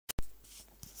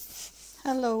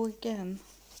Hello again.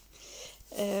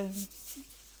 Um,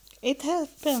 it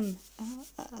happened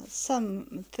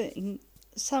something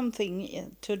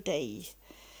today.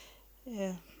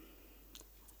 Uh,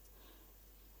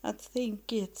 I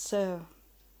think it's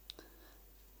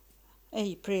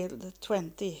April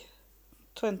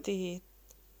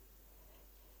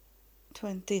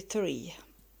 2023.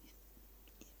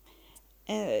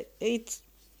 It's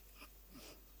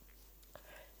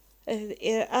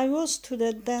I was to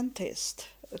the dentist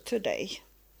today,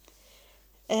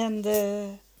 and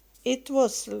it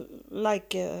was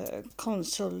like a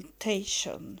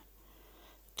consultation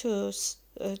to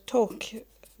talk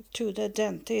to the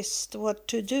dentist what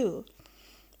to do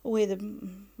with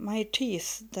my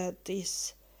teeth that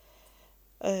is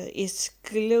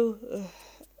glue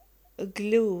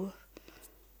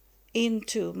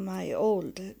into my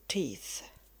old teeth,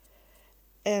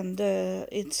 and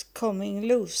it's coming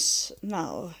loose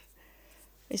now.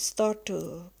 It start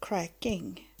to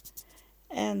cracking,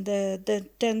 and the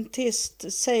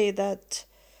dentist say that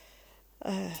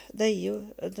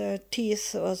their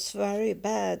teeth was very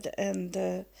bad,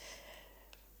 and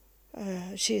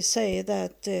she say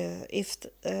that if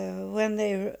when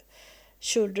they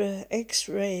should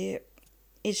X-ray,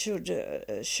 it should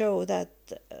show that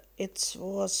it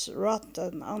was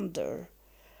rotten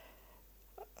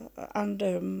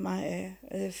under my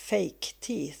fake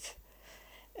teeth,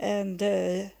 and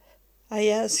I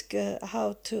ask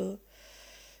how to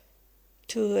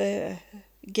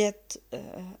get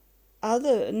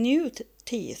other new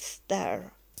teeth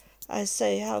there. I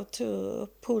say how to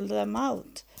pull them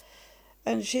out,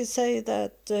 and she say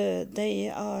that they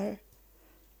are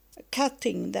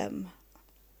cutting them,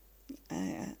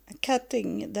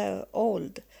 cutting the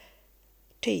old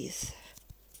teeth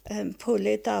and pull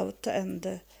it out,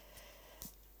 and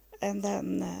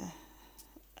then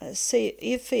see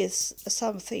if it's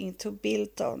something to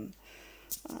build on.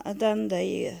 Then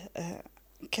they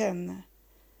can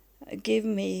give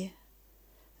me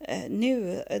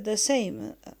the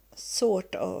same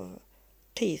sort of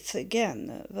teeth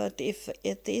again. But if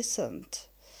it isn't,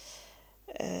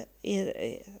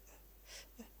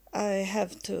 I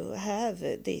have to have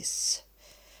this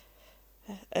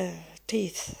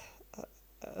teeth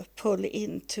pull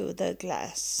into the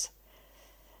glass.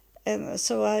 And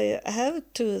so I have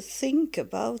to think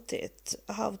about it,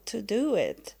 how to do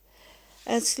it.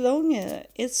 As long as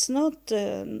it's not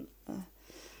the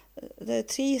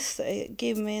teeth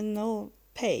give me no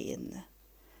pain,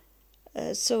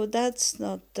 so that's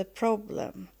not the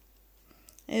problem.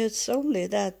 It's only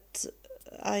that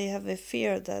I have a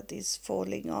fear that it's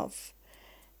falling off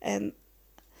and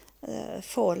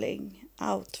falling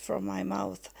out from my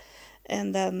mouth,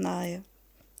 and then I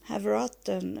have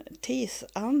rotten teeth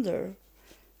under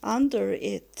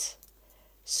it,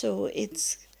 so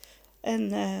it's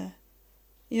and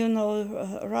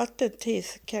rotten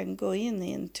teeth can go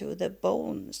into the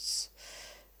bones,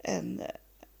 and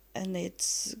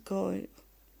it's going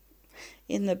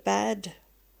in a bad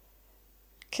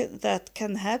that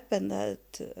can happen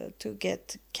to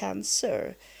get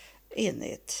cancer in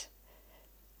it.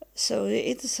 So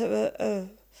it's a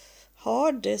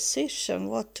hard decision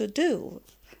what to do.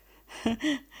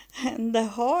 And the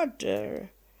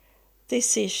harder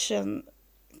decision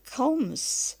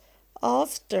comes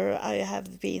after I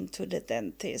have been to the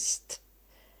dentist.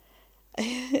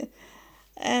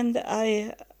 And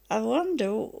I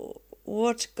wonder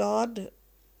what God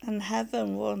and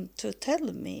heaven want to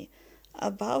tell me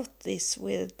about this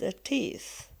with the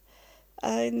teeth.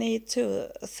 I need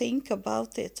to think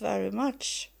about it very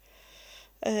much.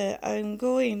 I'm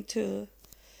going to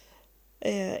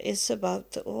it's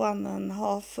about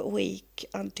 1.5 weeks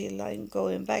until I'm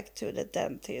going back to the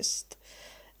dentist,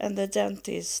 and the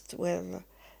dentist will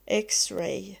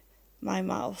X-ray my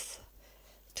mouth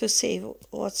to see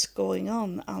what's going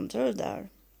on under there.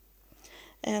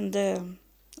 And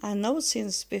I know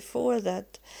since before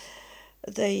that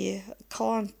they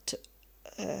can't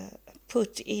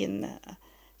put in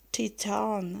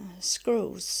titan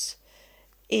screws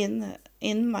in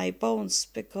my bones,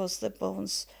 because the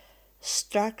bones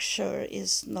structure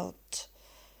is not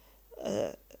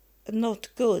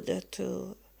good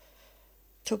to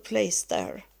place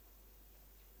there,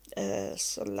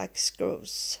 so like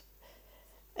screws,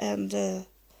 and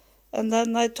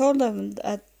then I told them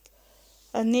that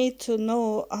I need to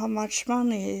know how much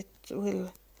money it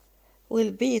will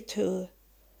be to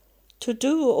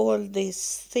do all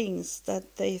these things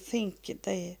that they think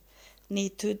they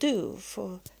need to do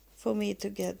for me to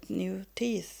get new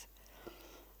teeth.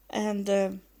 And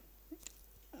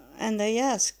they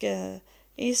ask,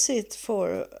 is it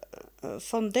for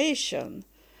foundation?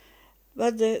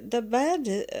 But the bad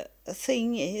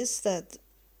thing is that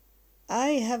I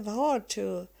have hard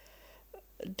to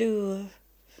do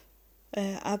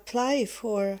apply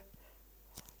for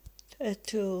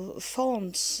to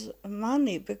funds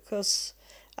money, because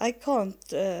I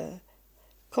can't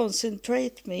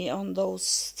concentrate me on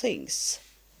those things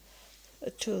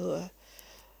to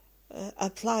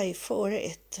apply for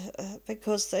it,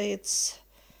 because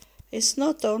it's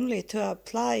not only to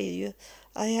apply.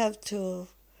 I have to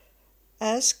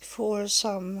ask for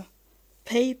some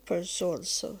papers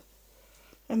also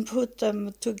and put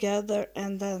them together,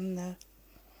 and then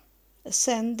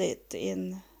send it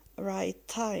in right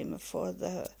time for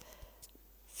the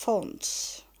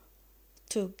funds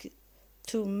to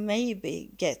maybe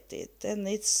get it. And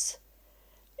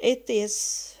it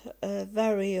is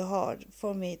very hard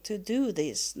for me to do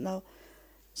this now,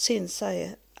 since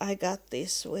I got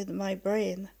this with my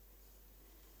brain,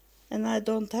 and I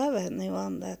don't have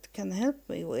anyone that can help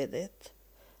me with it.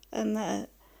 And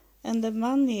the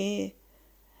money,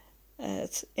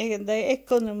 the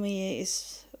economy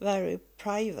is very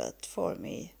private for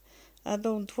me. I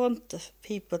don't want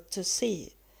people to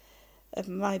see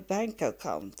my bank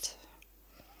account,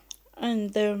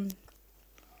 and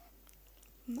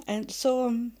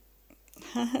so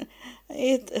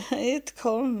it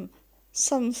come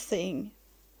something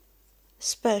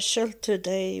special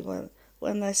today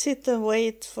when I sit and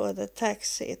wait for the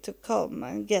taxi to come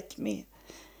and get me.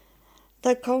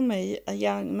 There come a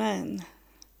young man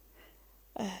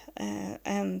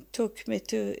and took me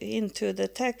into the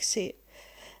taxi,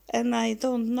 and I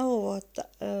don't know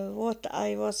what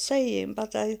I was saying,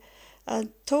 but I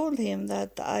told him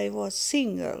that I was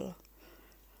single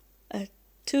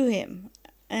to him,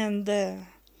 and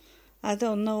I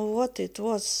don't know what it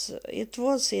was. It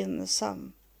was in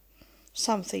something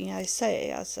I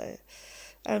say. I say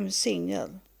I'm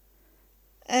single,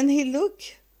 and he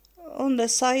looked on the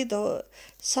side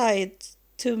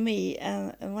to me,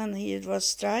 and when he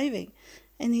was driving,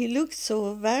 and he looked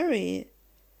so very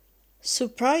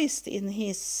surprised in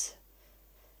his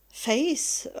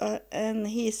face, and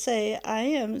he say, I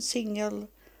am single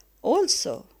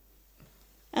also.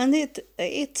 And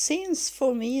it seems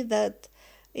for me that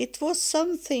it was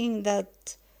something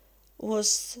that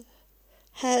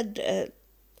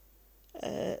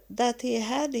that he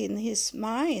had in his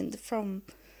mind from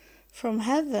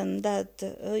heaven, that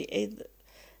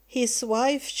his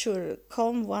wife should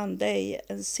come one day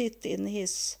and sit in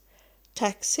his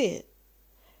taxi,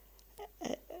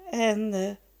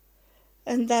 and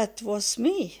that was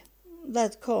me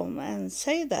that come and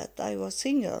say that I was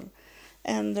single.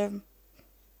 And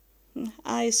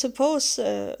I suppose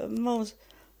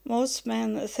most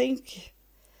men think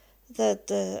that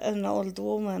an old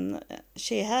woman,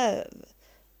 she have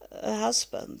a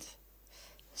husband.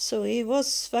 So he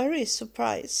was very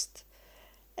surprised.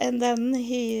 And then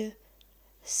he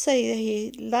say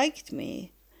he liked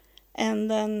me. And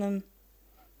then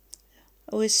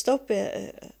we stopped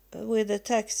with a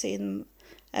taxi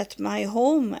at my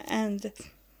home, and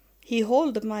he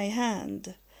held my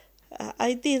hand.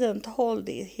 I didn't hold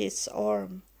his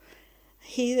arm.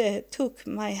 He took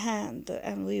my hand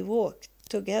and we walked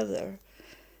together,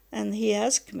 and he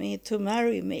asked me to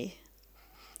marry me.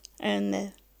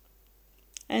 And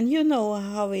you know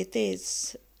how it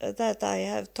is, that I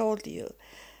have told you.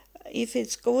 If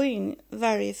it's going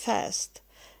very fast,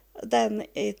 then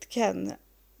it can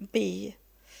be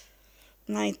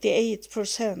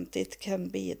 98%, it can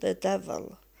be the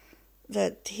devil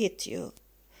that hit you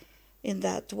in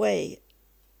that way.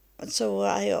 So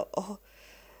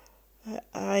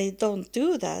I don't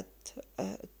do that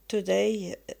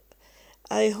today.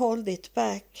 I hold it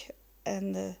back,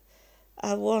 and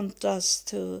I want us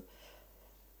to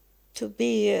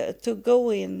go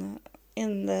in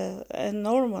a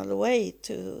normal way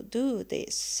to do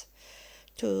this,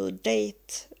 to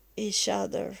date each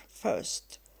other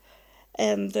first.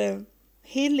 And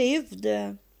he lived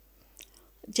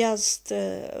just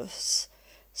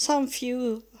some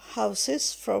few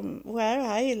houses from where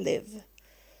I live,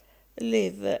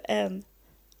 and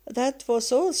that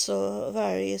was also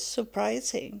very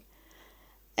surprising.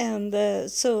 And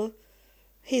so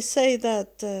he said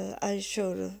that I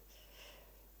should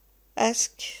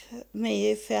ask me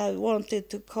if I wanted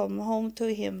to come home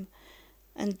to him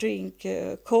and drink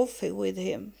coffee with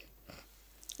him.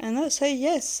 And I say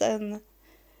yes, and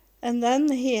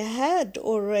then he had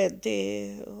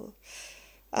already,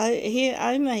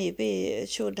 I maybe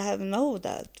should have known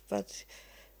that, but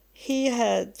he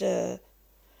had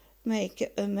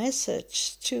make a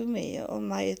message to me on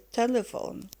my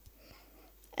telephone,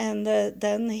 and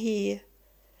then he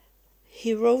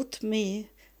wrote me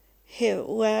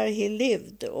where he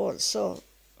lived also,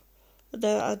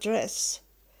 the address.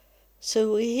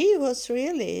 So he was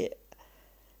really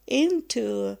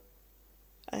into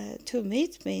to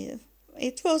meet me.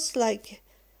 It was like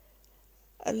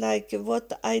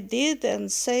what I did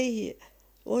and say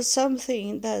was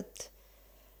something that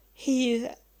he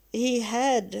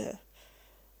had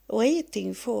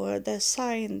waiting for the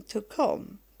sign to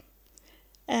come.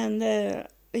 And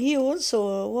he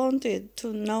also wanted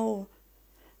to know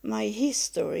my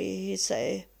history, he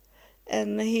say,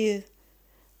 and he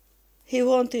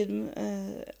wanted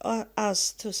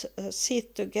us to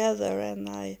sit together and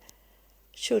I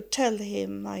should tell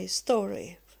him my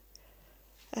story.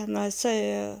 And I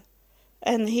say,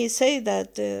 and he say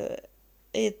that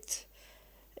it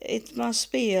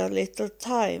must be a little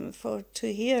time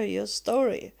to hear your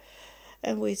story,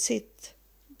 and we sit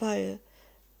by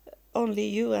only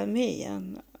you and me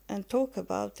and talk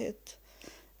about it.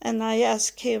 And I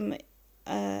asked him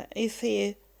if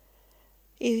he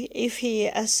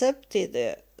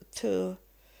accepted to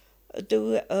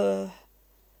do a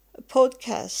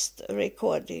podcast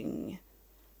recording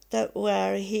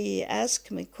where he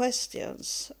asked me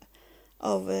questions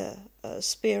of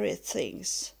spirit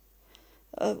things,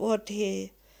 what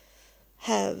he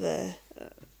have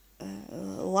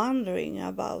wondering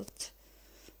about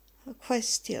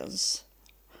questions.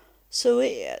 So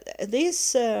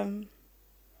this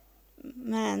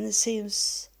man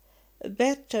seems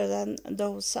better than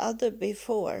those other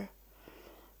before,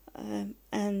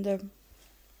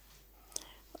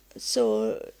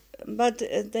 so. But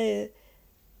the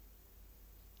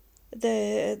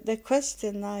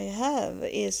question I have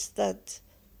is that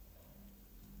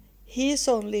he's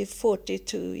only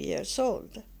 42 years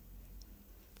old.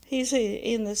 He's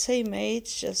in the same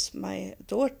age as my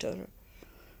daughter.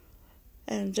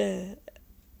 And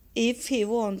if he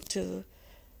wants to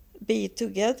be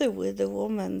together with a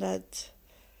woman that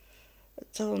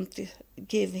don't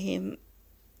give him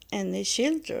any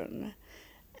children,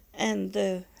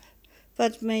 and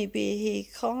but maybe he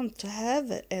can't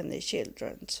have any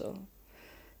children,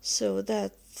 so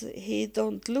that he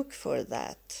don't look for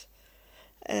that,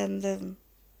 and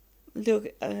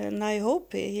and I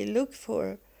hope he look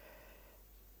for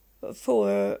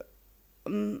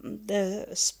the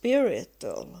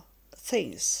spiritual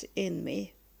things in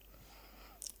me.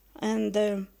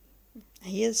 And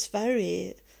he is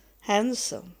very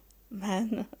handsome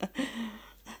man.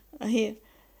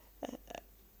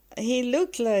 He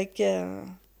looked like a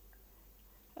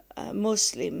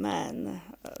Muslim man,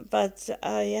 but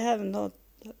I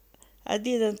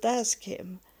didn't ask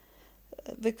him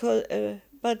because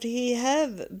but he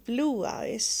have blue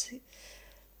eyes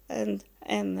and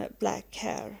black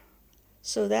hair,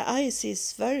 so the eyes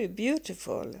is very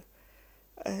beautiful.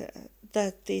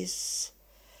 That is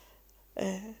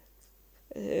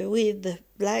with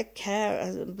black hair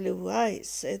and blue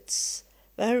eyes. It's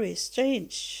very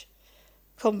strange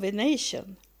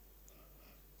combination.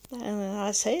 And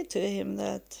I say to him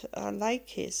that I like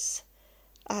his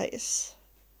eyes,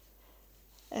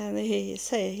 and he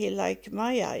say he like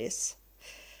my eyes,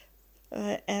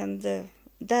 and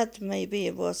that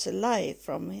maybe was a lie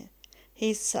from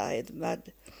his side, but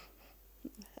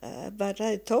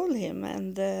I told him,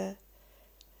 and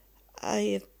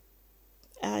I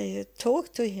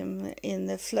talked to him in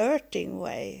a flirting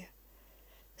way.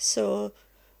 So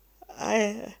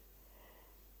I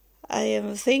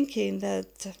am thinking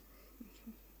that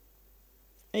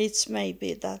it's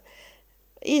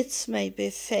maybe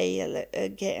fail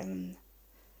again,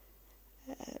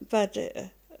 but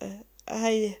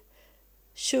I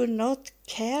should not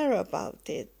care about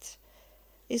it.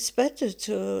 It's better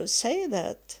to say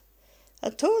that. I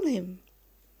told him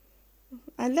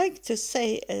I like to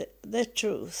say the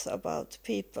truth about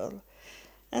people,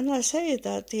 and I say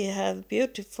that he have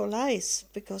beautiful eyes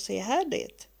because he had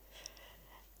it,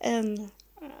 and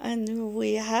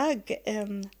we hug,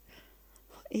 and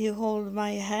he hold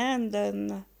my hand,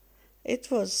 and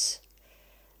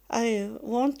I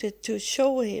wanted to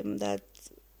show him that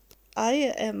I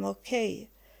am okay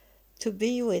to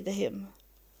be with him.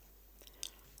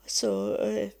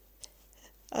 So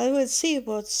I will see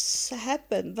what's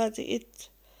happened, but it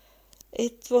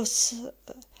was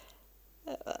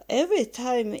every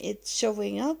time it's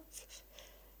showing up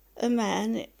a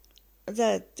man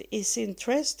that is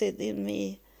interested in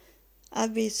me, I'll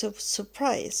be so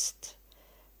surprised.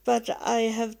 But I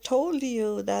have told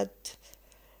you that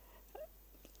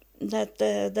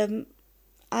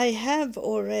I have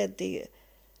already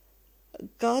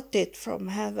got it from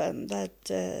heaven,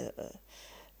 that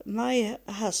my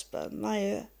husband,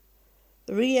 my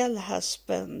real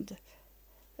husband,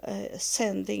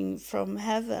 sending from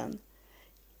heaven,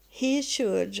 he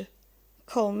should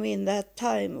come in that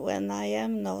time when I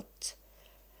am not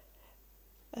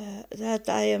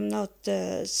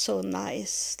so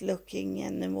nice looking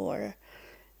anymore,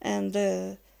 and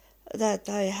that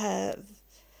I have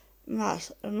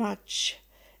much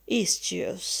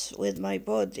issues with my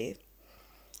body,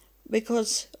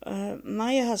 because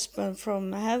my husband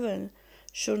from heaven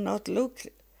should not look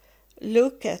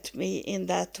at me in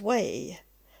that way,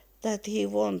 that he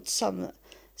wants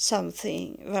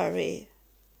something very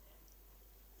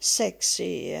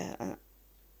sexy,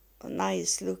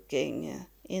 nice looking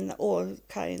in all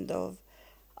kind of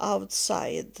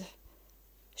outside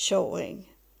showing.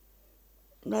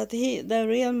 But the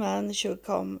real man should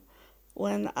come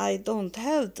when I don't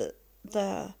have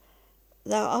the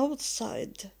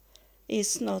outside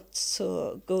is not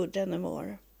so good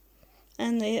anymore.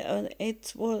 And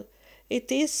it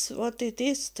is what it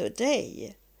is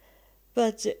today.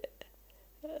 But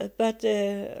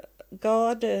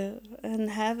God and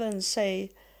heaven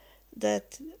say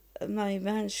that my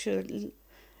man should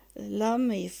love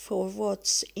me for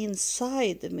what's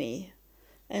inside me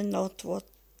and not what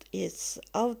is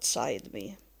outside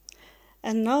me.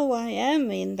 And now I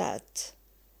am in that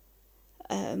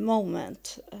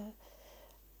moment,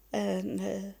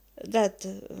 and that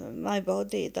my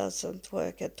body doesn't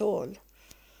work at all.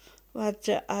 But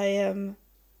I am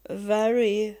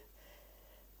very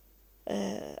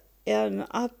I'm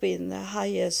up in the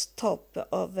highest top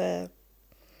of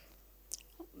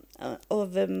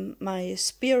my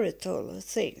spiritual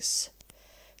things.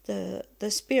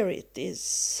 The spirit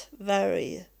is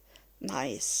very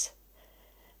nice,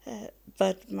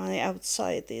 but my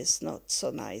outside is not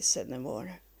so nice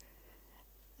anymore.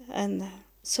 And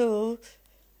so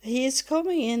he is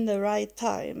coming in the right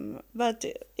time, but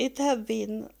it have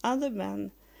been other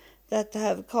men that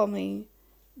have coming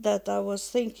that I was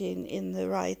thinking in the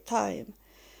right time.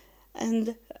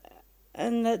 And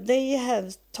they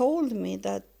have told me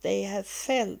that they have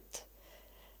felt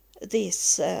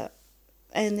this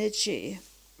energy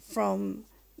from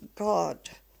God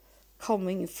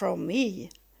coming from me.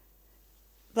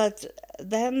 But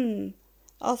then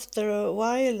after a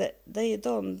while they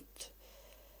don't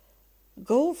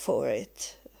go for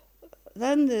it.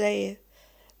 Then they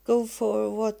go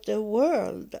for what the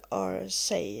world are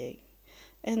saying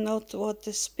and not what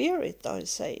the spirit are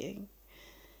saying.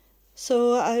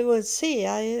 So I will see.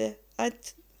 I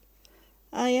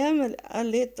am a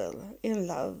little in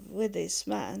love with this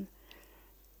man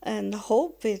and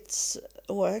hope it's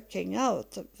working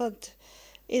out. But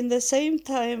in the same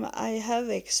time, I have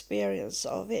experience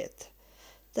of it,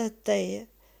 that then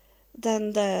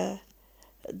the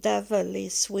devil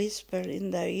is whispering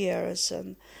in their ears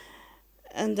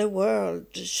and the world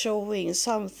showing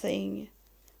something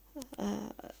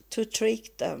to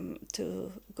trick them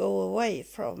to go away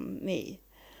from me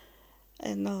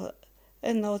and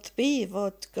not be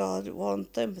what God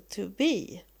wants them to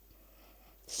be.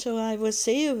 So I will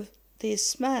see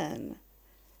this man,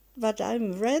 but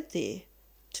I'm ready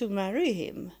to marry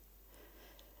him,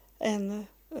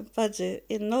 but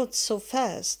not so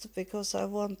fast, because I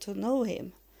want to know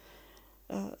him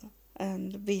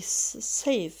and be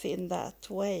safe in that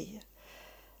way.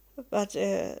 But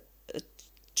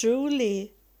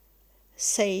truly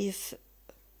safe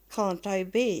can't I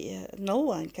be. No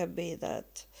one can be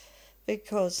that,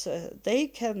 because they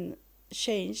can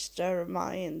change their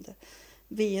mind,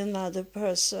 be another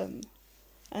person,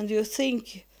 and you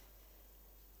think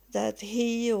that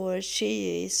he or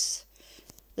she is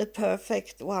the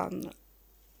perfect one,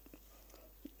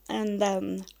 and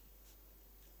then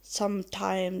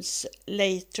sometimes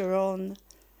later on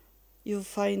you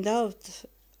find out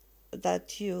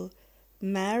that you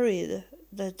married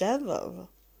the devil,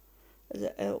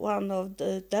 one of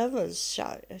the devil's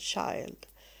child,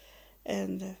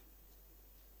 and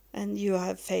you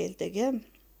have failed again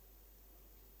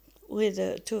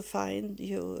to find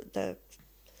you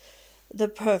the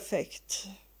perfect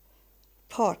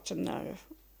partner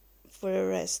for the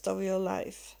rest of your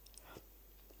life.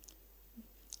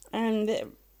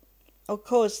 And of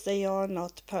course they are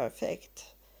not perfect,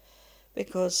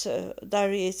 because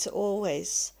there is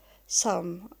always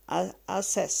some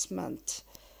assessment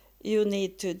you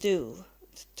need to do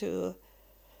to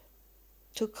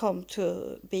come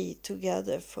to be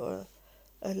together for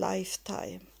a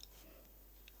lifetime.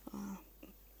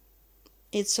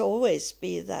 It's always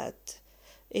be that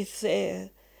if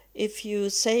you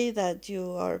say that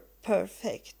you are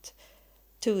perfect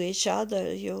to each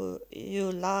other,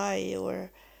 you lie,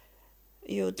 or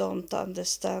you don't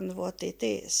understand what it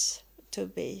is to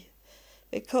be,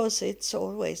 because it's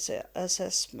always an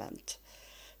assessment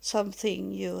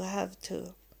something you have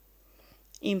to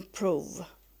improve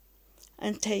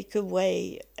and take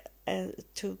away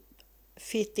to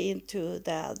fit into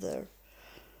the other.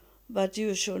 But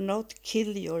you should not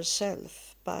kill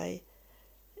yourself by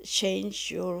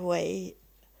change your way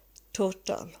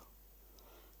total.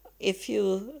 If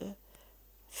you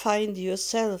find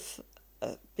yourself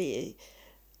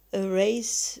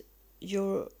erase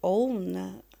your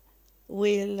own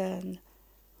will and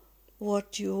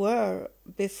what you were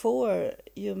before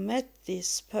you met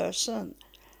this person,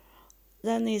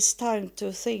 then it's time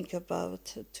to think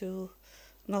about to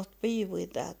not be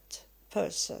with that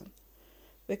person,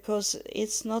 because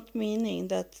it's not meaning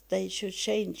that they should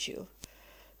change you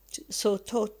so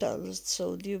total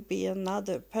so you be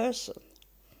another person.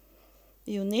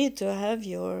 You need to have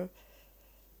your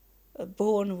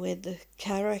born with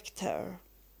character,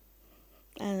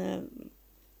 and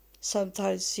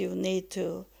sometimes you need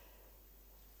to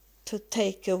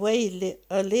take away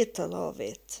a little of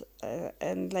it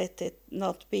and let it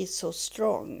not be so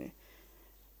strong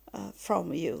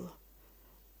from you,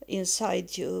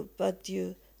 inside you, but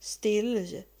you still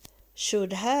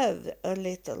should have a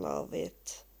little of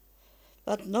it,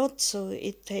 but not so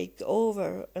it take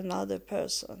over another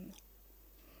person.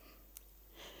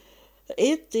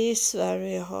 It is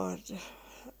very hard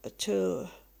to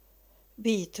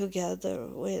be together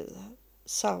with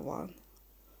someone.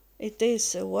 It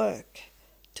is a work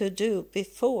to do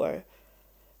before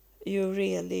you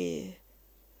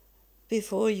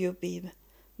be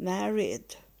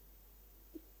married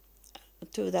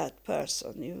to that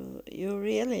person. You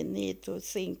really need to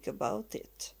think about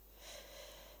it.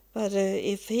 But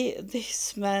if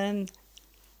this man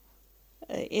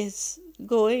is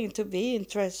going to be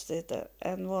interested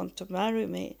and want to marry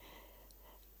me,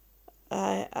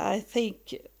 I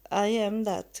think I am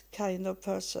that kind of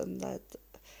person that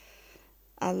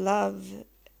I love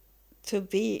to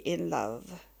be in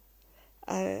love.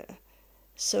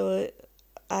 So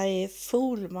I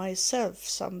fool myself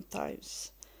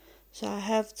sometimes. So I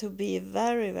have to be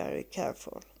very, very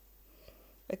careful,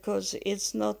 because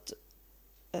it's not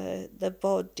the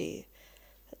body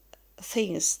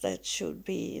things that should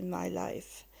be in my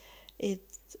life. It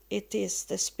is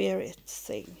the spirit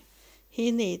thing.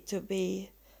 He need to be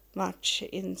much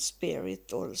in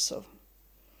spirit also.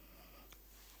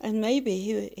 And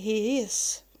maybe he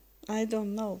is. I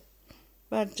don't know.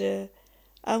 But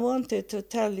I wanted to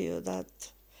tell you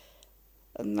that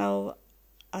now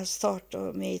I start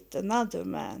to meet another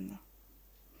man.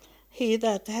 He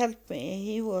that helped me,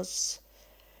 he lives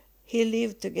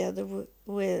together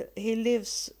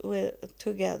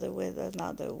with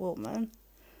another woman.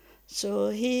 So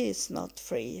he is not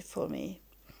free for me.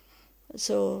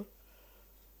 So,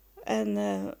 and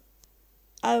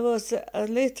I was a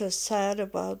little sad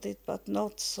about it, but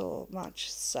not so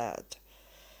much sad,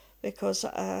 because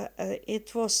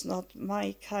it was not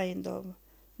my kind of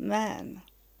man.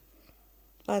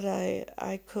 But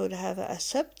I could have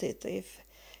accepted if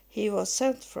he was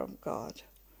sent from God.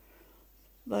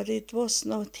 But it was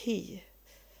not he.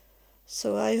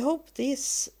 So I hope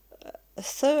this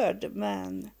third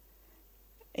man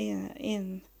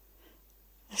in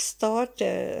start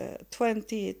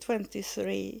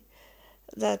 2023,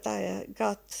 that I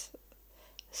got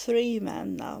 3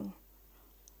 men now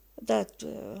that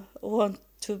want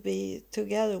to be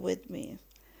together with me.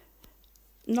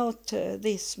 Not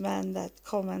this man that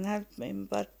come and help me,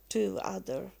 but 2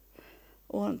 other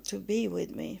want to be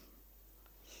with me.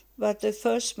 But the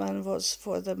first man was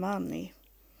for the money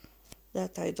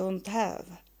that I don't have,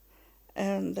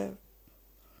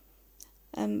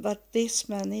 but this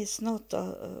man is not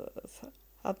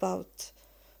about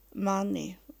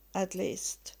money, at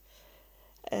least.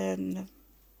 And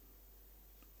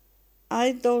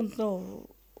I don't know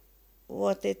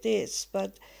what it is,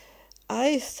 but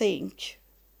I think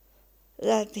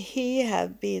that he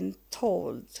had been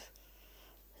told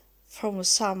from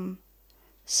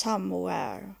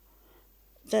somewhere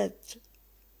that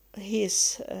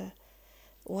his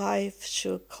wife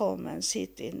should come and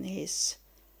sit in his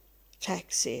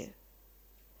taxi.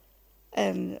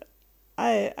 And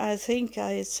I think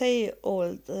I say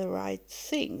all the right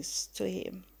things to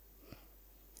him.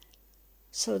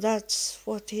 So that's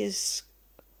what he's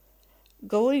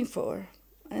going for.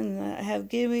 And have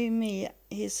given me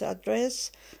his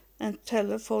address and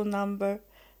telephone number,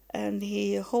 and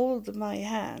he hold my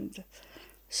hand.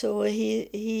 So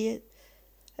he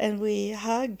and we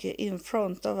hug in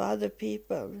front of other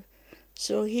people.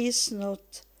 So he's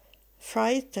not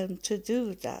frightened to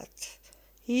do that.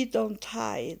 He don't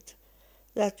hide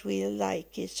that we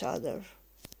like each other.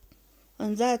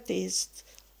 And that is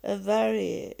a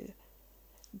very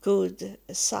good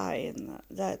sign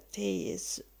that he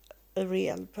is a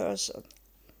real person.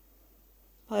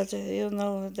 But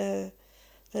the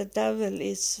devil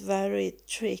is very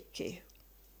tricky.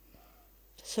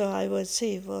 So I will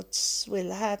see what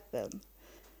will happen.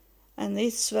 And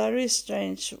it's very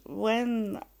strange.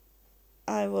 When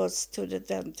I was to the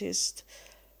dentist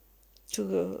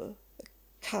to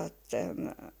cut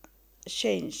and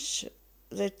change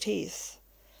the teeth,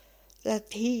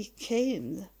 that he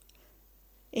came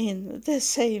in the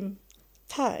same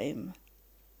time.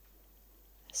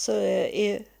 So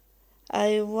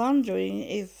I'm wondering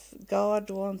if God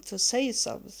wants to say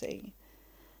something,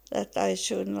 that I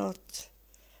should not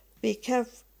be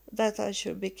careful, that I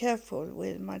should be careful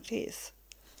with my teeth.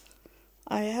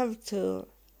 I have to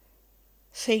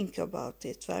think about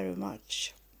it very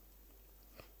much.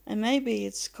 And maybe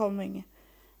it's coming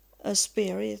a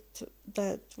spirit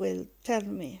that will tell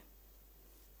me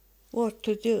what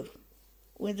to do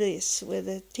with this, with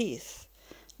the teeth.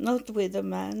 Not with the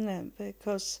man,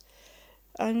 because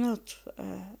I'm not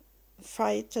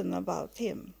frightened about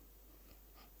him.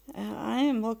 I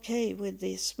am okay with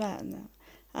this man.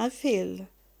 I feel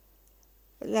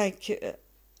like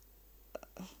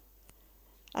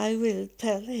I will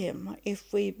tell him,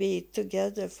 if we be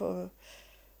together for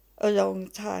a long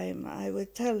time, I will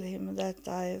tell him that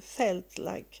I felt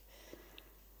like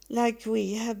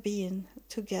we have been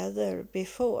together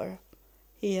before,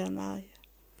 he and I.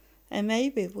 And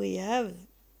maybe we have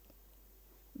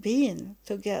been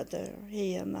together,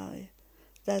 he and I.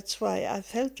 That's why I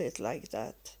felt it like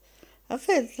that. I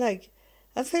felt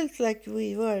like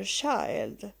we were a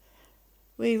child.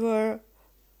 We were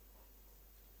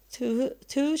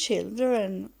two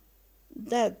children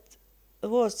that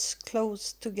was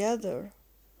close together.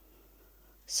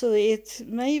 So it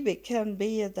maybe can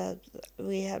be that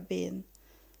we have been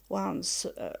once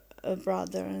a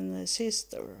brother and a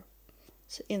sister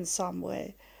in some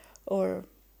way, or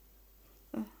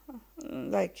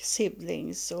like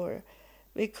siblings, or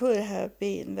we could have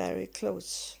been very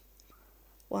close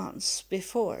once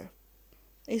before.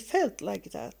 It felt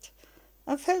like that.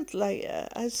 I felt like,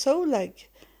 I saw like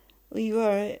we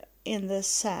were in the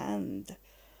sand,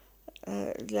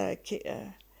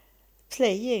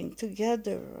 playing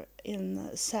together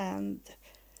in sand.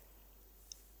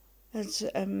 It's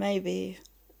maybe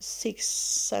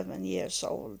 6-7 years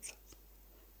old.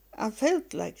 I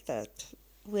felt like that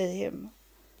with him.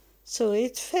 So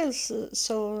it felt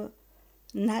so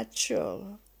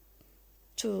natural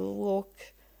to walk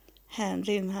hand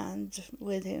in hand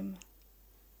with him.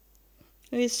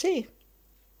 We see.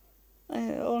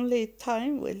 Only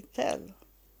time will tell.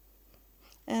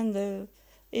 And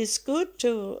it's good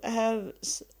to have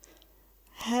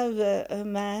a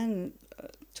man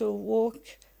to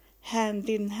walk hand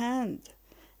in hand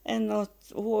and not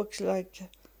walk like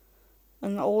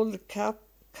an old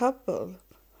couple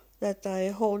that I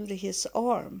hold his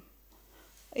arm.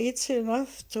 It's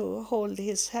enough to hold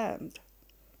his hand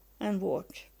and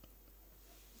walk.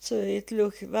 So it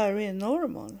looks very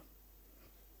normal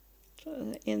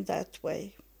in that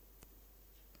way.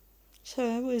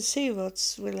 So I will see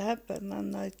what will happen,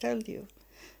 and I tell you.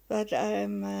 But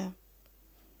I'm a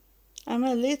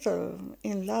little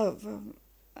in love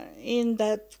in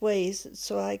that way,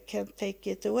 so I can take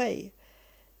it away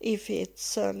if it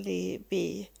suddenly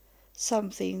be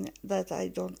something that I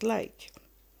don't like.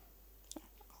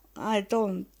 I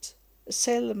don't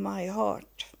sell my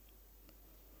heart.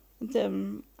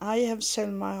 I have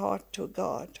sold my heart to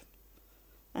God,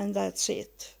 and that's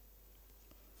it.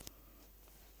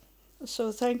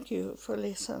 So thank you for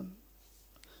listening,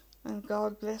 and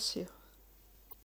God bless you.